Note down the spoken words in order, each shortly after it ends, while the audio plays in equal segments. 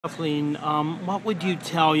Kathleen, what would you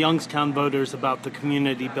tell Youngstown voters about the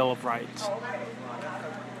Community Bill of Rights?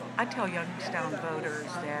 I tell Youngstown voters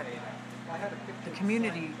that the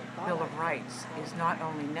Community Bill of Rights is not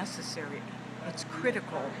only necessary, it's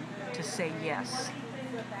critical to say yes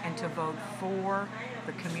and to vote for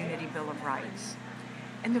the Community Bill of Rights.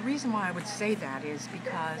 And the reason why I would say that is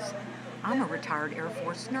because I'm a retired Air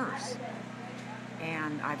Force nurse,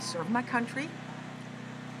 and I've served my country,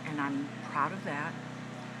 and I'm proud of that.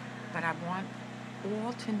 But I want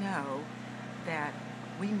all to know that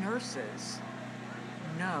we nurses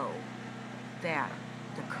know that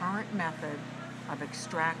the current method of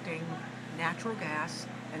extracting natural gas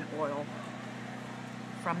and oil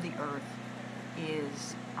from the earth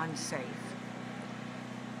is unsafe.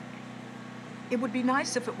 It would be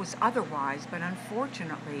nice if it was otherwise, but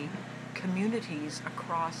unfortunately, communities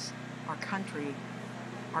across our country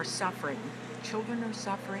are suffering. Children are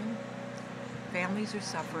suffering. Families are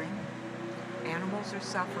suffering, animals are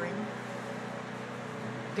suffering.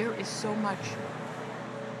 There is so much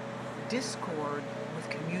discord with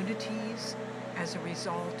communities as a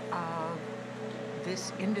result of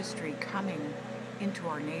this industry coming into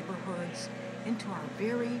our neighborhoods, into our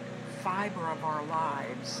very fiber of our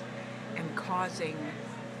lives, and causing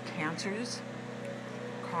cancers,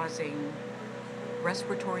 causing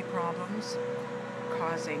respiratory problems,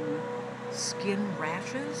 causing skin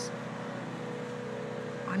rashes,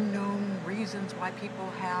 unknown reasons why people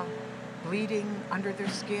have bleeding under their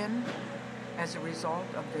skin as a result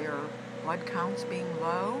of their blood counts being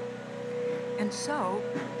low. And so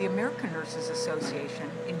the American Nurses Association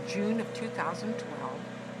in June of 2012,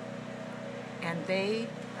 and they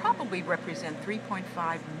probably represent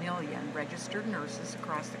 3.5 million registered nurses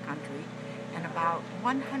across the country and about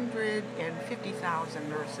 150,000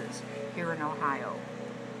 nurses here in Ohio.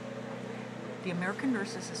 The American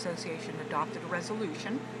Nurses Association adopted a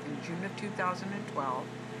resolution in June of 2012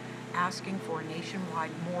 asking for a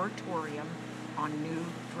nationwide moratorium on new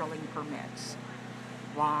drilling permits.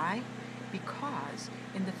 Why? Because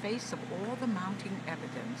in the face of all the mounting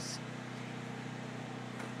evidence,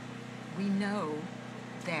 we know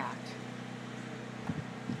that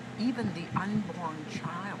even the unborn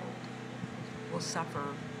child will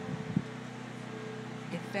suffer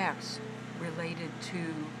effects related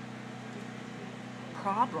to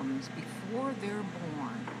problems before they're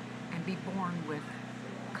born, and be born with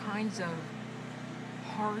kinds of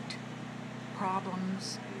heart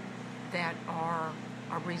problems that are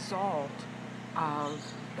a result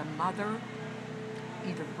of the mother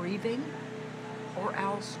either breathing or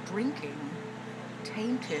else drinking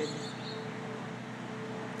tainted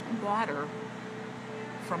water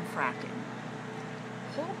from fracking.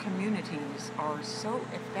 Whole communities are so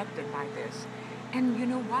affected by this. And you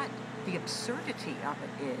know what? The absurdity of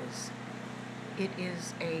it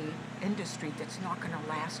is a industry that's not going to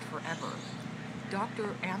last forever.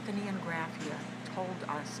 Dr. Anthony Ingraffia told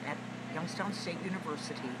us at Youngstown State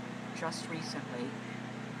University just recently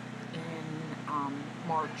in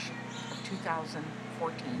March of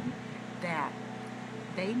 2014 that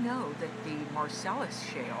they know that the Marcellus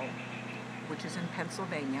Shale, which is in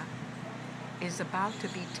Pennsylvania, is about to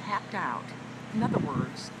be tapped out. In other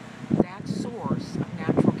words, that source of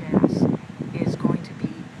natural gas is going to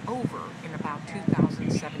be over in about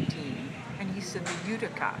 2017. And he said the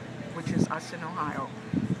Utica, which is us in Ohio,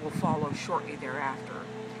 will follow shortly thereafter.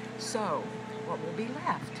 So, what will be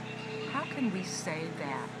left? How can we say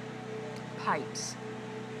that pipes,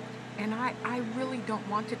 and I really don't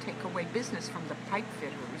want to take away business from the pipe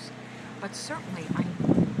fitters, but certainly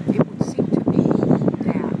it would seem to me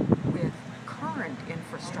that with current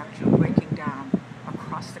infrastructure breaking down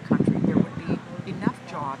across the country, there would be enough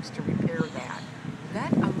jobs to repair that.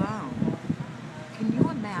 Let alone, can you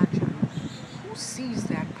imagine who sees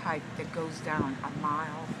that pipe that goes down a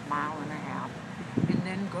mile, mile and a half, and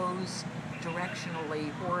then goes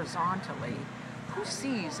directionally, horizontally? Who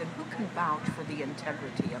sees and who can vouch for the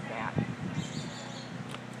integrity of that?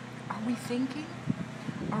 Are we thinking?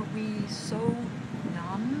 Are we so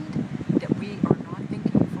numbed that we are not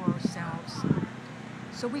thinking for ourselves?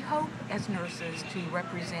 So we hope as nurses to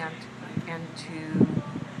represent and to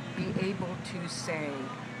be able to say,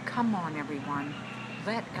 come on everyone,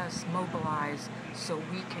 let us mobilize so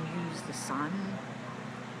we can use the sun,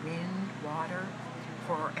 wind, water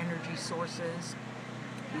for our energy sources.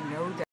 We know that